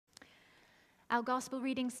Our gospel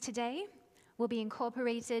readings today will be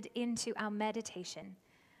incorporated into our meditation.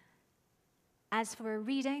 As for a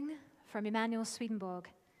reading from Emanuel Swedenborg,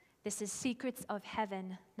 this is Secrets of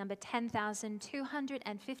Heaven, number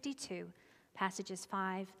 10,252, passages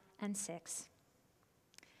 5 and 6.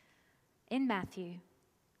 In Matthew,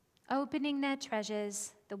 opening their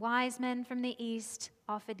treasures, the wise men from the east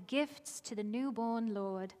offered gifts to the newborn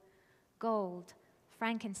Lord, gold,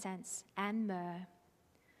 frankincense, and myrrh.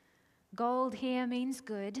 Gold here means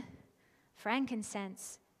good,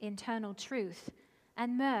 frankincense, internal truth,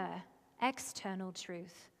 and myrrh, external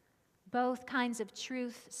truth. Both kinds of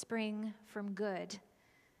truth spring from good.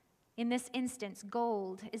 In this instance,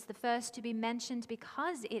 gold is the first to be mentioned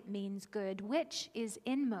because it means good, which is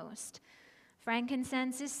inmost.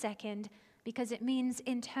 Frankincense is second because it means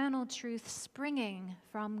internal truth springing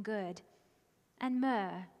from good. And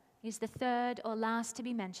myrrh is the third or last to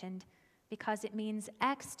be mentioned because it means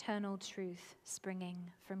external truth springing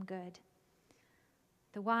from good.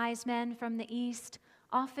 The wise men from the east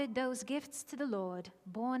offered those gifts to the Lord,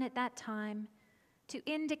 born at that time, to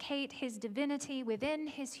indicate his divinity within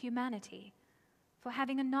his humanity. For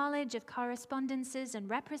having a knowledge of correspondences and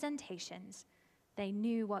representations, they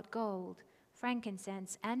knew what gold,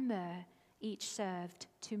 frankincense, and myrrh each served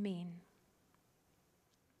to mean.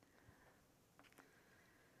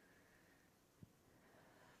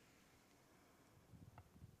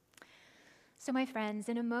 So, my friends,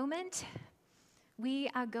 in a moment,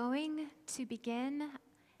 we are going to begin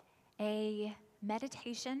a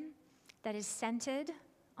meditation that is centered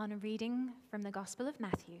on a reading from the Gospel of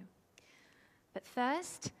Matthew. But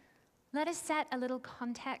first, let us set a little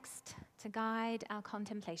context to guide our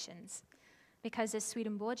contemplations, because as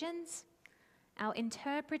Swedenborgians, our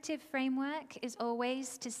interpretive framework is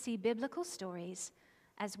always to see biblical stories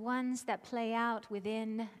as ones that play out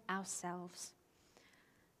within ourselves.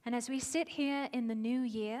 And as we sit here in the new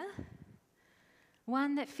year,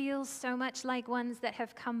 one that feels so much like ones that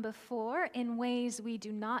have come before in ways we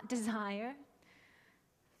do not desire,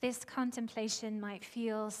 this contemplation might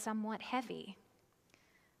feel somewhat heavy.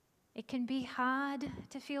 It can be hard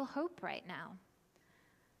to feel hope right now.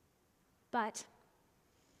 But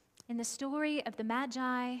in the story of the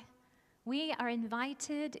Magi, we are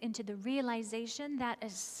invited into the realization that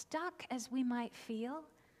as stuck as we might feel,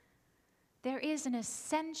 there is an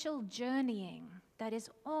essential journeying that is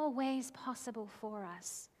always possible for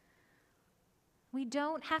us. We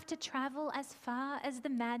don't have to travel as far as the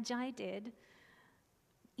Magi did.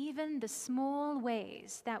 Even the small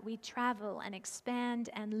ways that we travel and expand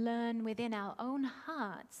and learn within our own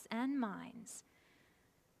hearts and minds,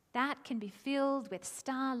 that can be filled with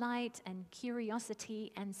starlight and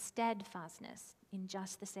curiosity and steadfastness in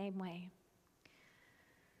just the same way.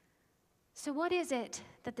 So what is it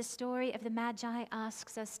that the story of the Magi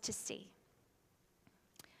asks us to see?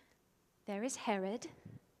 There is Herod.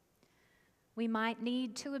 We might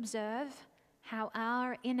need to observe how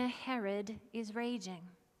our inner Herod is raging.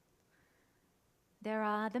 There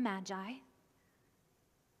are the Magi.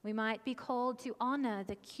 We might be called to honor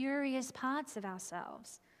the curious parts of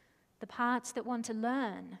ourselves, the parts that want to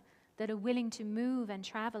learn, that are willing to move and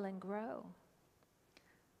travel and grow.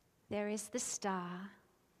 There is the star.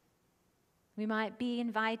 We might be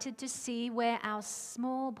invited to see where our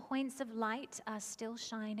small points of light are still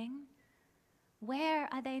shining. Where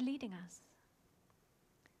are they leading us?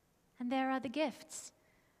 And there are the gifts.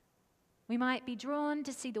 We might be drawn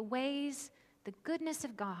to see the ways, the goodness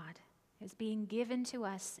of God is being given to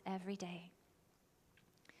us every day.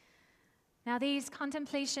 Now, these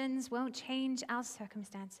contemplations won't change our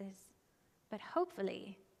circumstances, but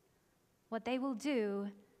hopefully, what they will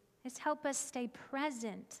do is help us stay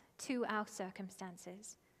present to our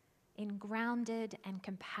circumstances in grounded and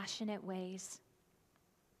compassionate ways.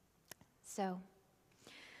 So,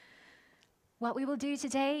 what we will do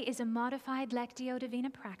today is a modified Lectio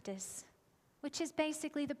Divina practice, which is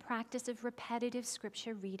basically the practice of repetitive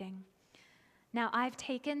scripture reading. Now, I've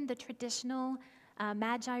taken the traditional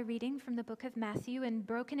Magi reading from the book of Matthew and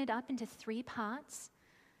broken it up into 3 parts.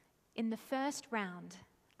 In the first round,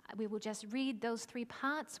 we will just read those 3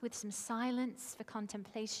 parts with some silence for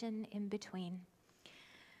contemplation in between.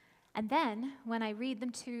 And then, when I read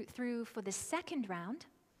them through for the second round,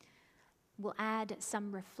 we'll add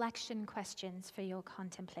some reflection questions for your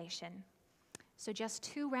contemplation. So just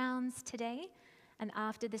 2 rounds today, and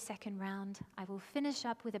after the second round, I will finish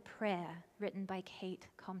up with a prayer written by Kate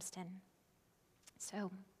Compston.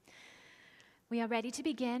 So, we are ready to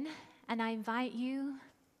begin, and I invite you,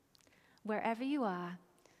 wherever you are,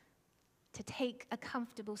 to take a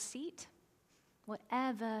comfortable seat,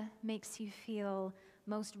 whatever makes you feel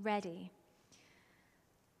most ready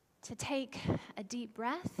to take a deep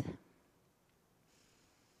breath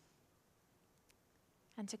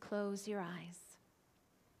and to close your eyes.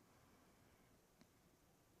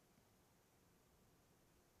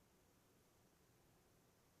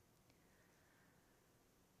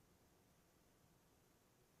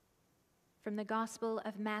 From the Gospel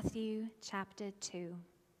of Matthew, chapter 2.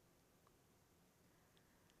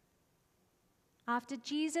 After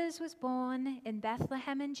Jesus was born in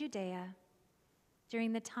Bethlehem in Judea,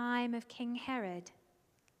 during the time of King Herod,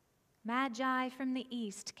 Magi from the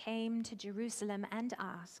east came to Jerusalem and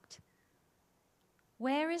asked,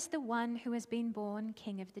 "Where is the one who has been born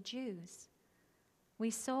King of the Jews? We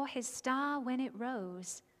saw his star when it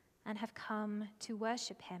rose and have come to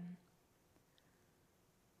worship him."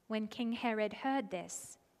 When King Herod heard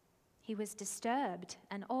this, he was disturbed,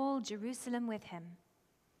 and all Jerusalem with him.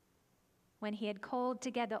 When he had called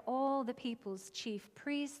together all the people's chief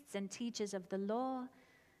priests and teachers of the law,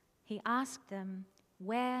 he asked them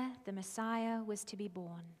where the Messiah was to be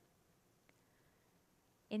born.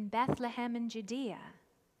 "In Bethlehem in Judea,"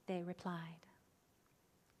 they replied.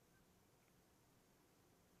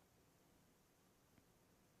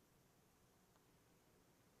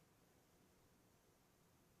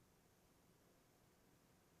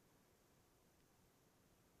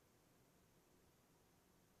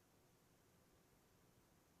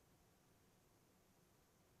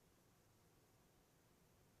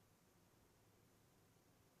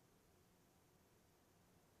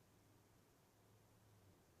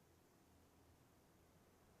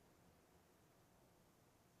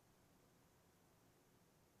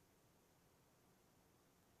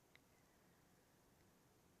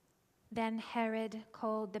 Then Herod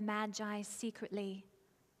called the Magi secretly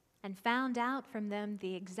and found out from them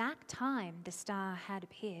the exact time the star had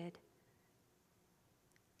appeared.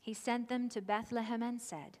 He sent them to Bethlehem and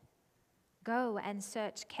said, "Go and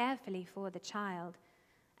search carefully for the child.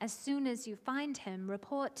 As soon as you find him,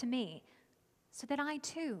 report to me, so that I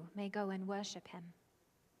too may go and worship him."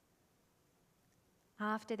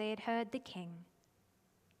 After they had heard the king,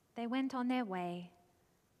 they went on their way,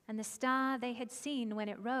 and the star they had seen when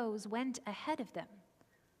it rose went ahead of them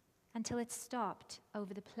until it stopped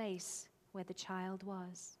over the place where the child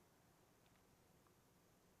was.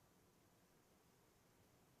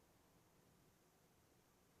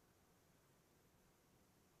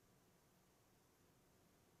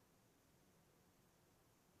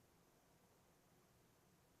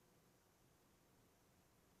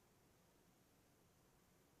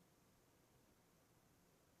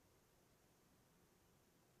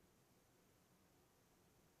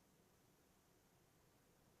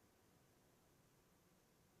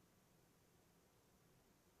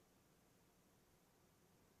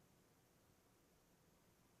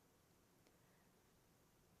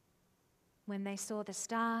 When they saw the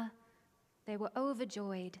star, they were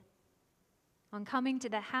overjoyed. On coming to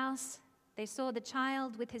the house, they saw the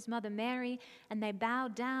child with his mother Mary, and they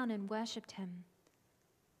bowed down and worshipped him.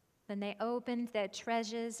 Then they opened their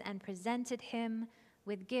treasures and presented him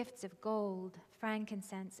with gifts of gold,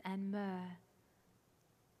 frankincense, and myrrh.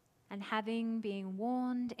 And having been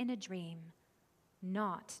warned in a dream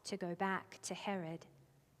not to go back to Herod,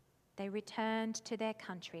 they returned to their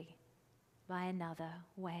country by another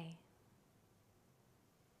way.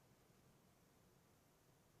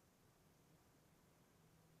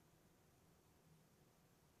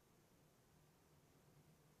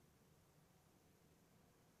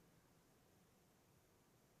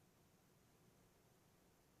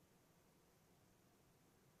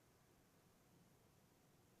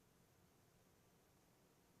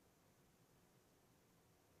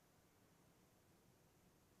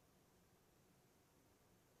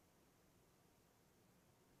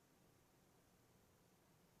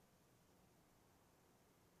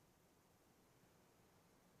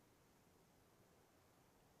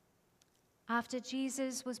 After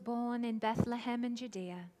Jesus was born in Bethlehem in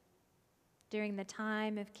Judea, during the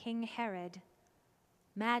time of King Herod,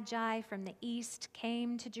 Magi from the east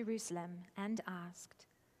came to Jerusalem and asked,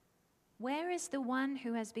 "Where is the one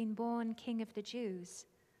who has been born King of the Jews?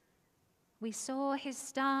 We saw his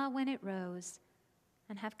star when it rose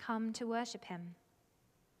and have come to worship him."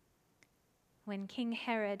 When King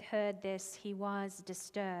Herod heard this, he was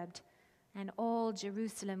disturbed, and all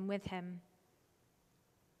Jerusalem with him.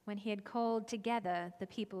 When he had called together the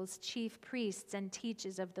people's chief priests and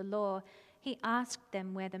teachers of the law, he asked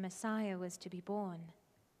them where the Messiah was to be born.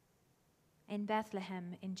 "In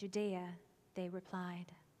Bethlehem in Judea," they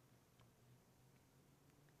replied.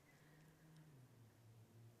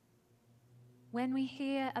 When we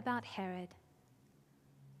hear about Herod,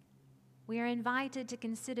 we are invited to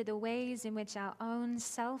consider the ways in which our own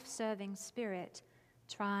self-serving spirit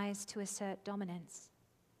tries to assert dominance.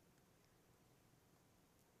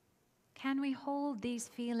 Can we hold these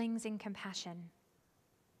feelings in compassion,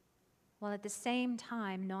 while at the same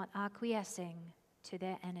time not acquiescing to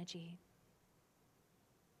their energy?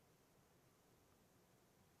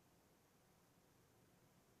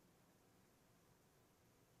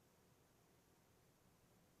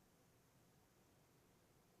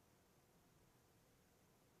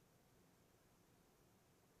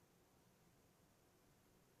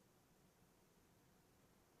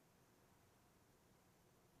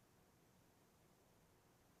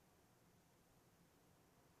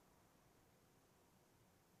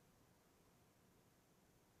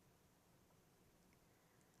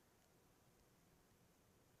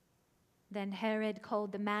 Then Herod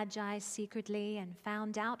called the Magi secretly and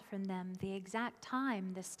found out from them the exact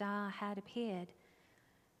time the star had appeared.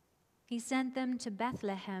 He sent them to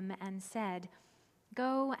Bethlehem and said,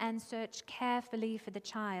 "Go and search carefully for the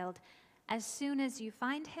child. As soon as you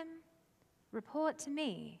find him, report to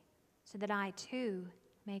me, so that I too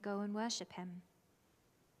may go and worship him."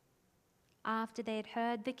 After they had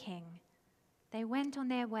heard the king, they went on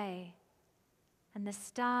their way, and the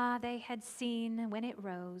star they had seen when it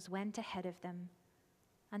rose went ahead of them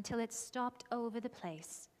until it stopped over the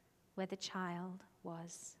place where the child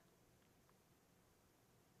was.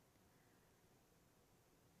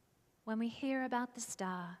 When we hear about the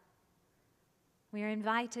star, we are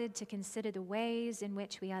invited to consider the ways in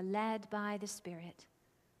which we are led by the Spirit,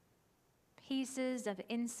 pieces of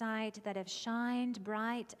insight that have shined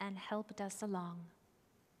bright and helped us along.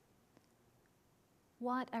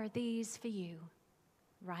 What are these for you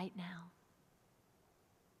right now?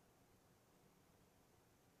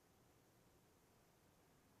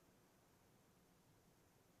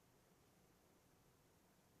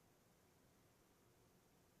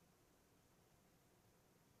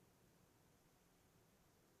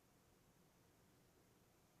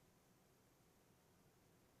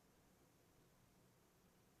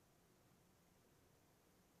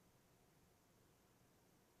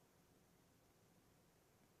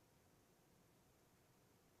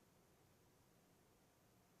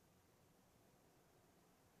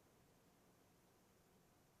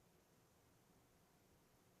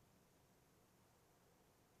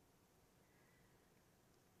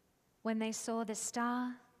 When they saw the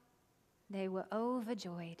star, they were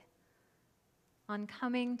overjoyed. On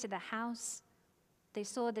coming to the house, they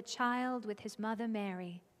saw the child with his mother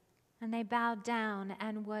Mary, and they bowed down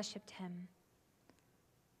and worshipped him.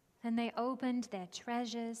 Then they opened their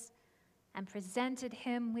treasures and presented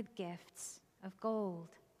him with gifts of gold,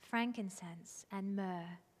 frankincense, and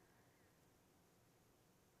myrrh.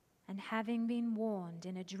 And having been warned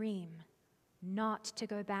in a dream not to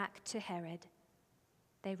go back to Herod,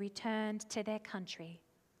 they returned to their country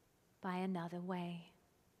by another way.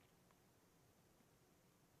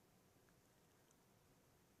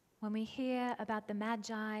 When we hear about the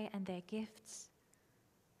Magi and their gifts,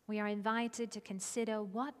 we are invited to consider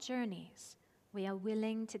what journeys we are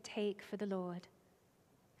willing to take for the Lord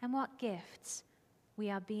and what gifts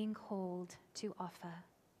we are being called to offer.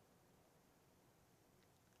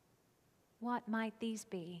 What might these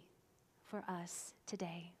be for us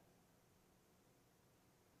today?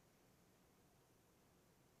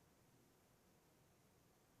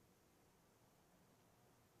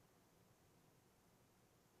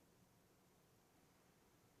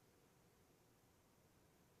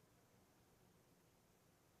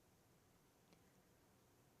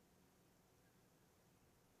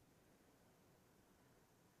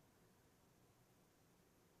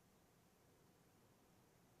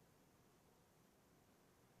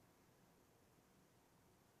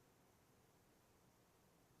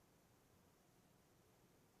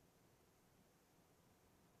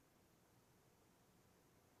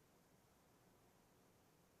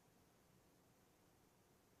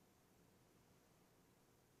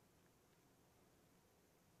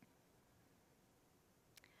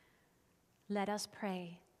 Let us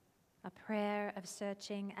pray a prayer of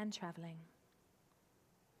searching and traveling.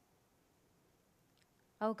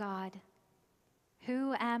 O God,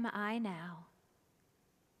 who am I now?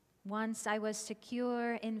 Once I was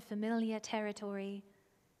secure in familiar territory,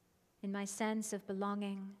 in my sense of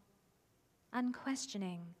belonging,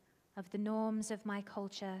 unquestioning of the norms of my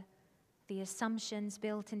culture, the assumptions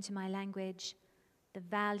built into my language, the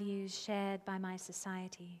values shared by my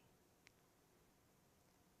society.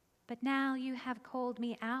 But now you have called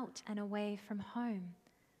me out and away from home,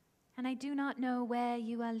 and I do not know where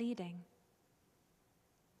you are leading.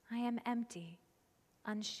 I am empty,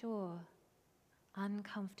 unsure,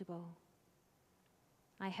 uncomfortable.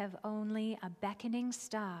 I have only a beckoning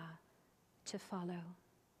star to follow.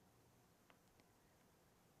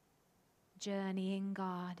 Journeying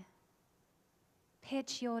God,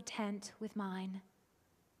 pitch your tent with mine,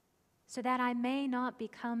 so that I may not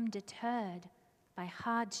become deterred by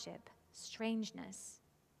hardship, strangeness,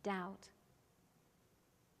 doubt.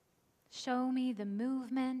 Show me the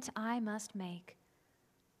movement I must make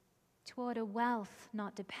toward a wealth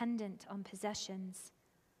not dependent on possessions,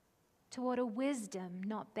 toward a wisdom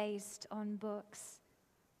not based on books,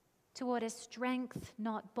 toward a strength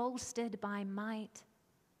not bolstered by might,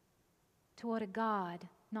 toward a God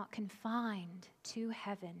not confined to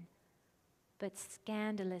heaven, but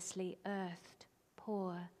scandalously earthed,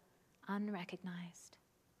 poor, unrecognized.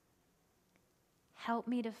 Help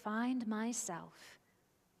me to find myself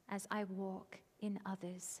as I walk in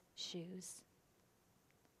others' shoes.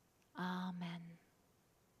 Amen.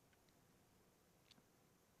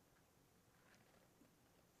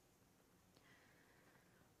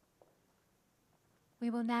 We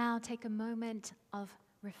will now take a moment of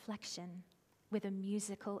reflection with a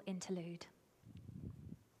musical interlude.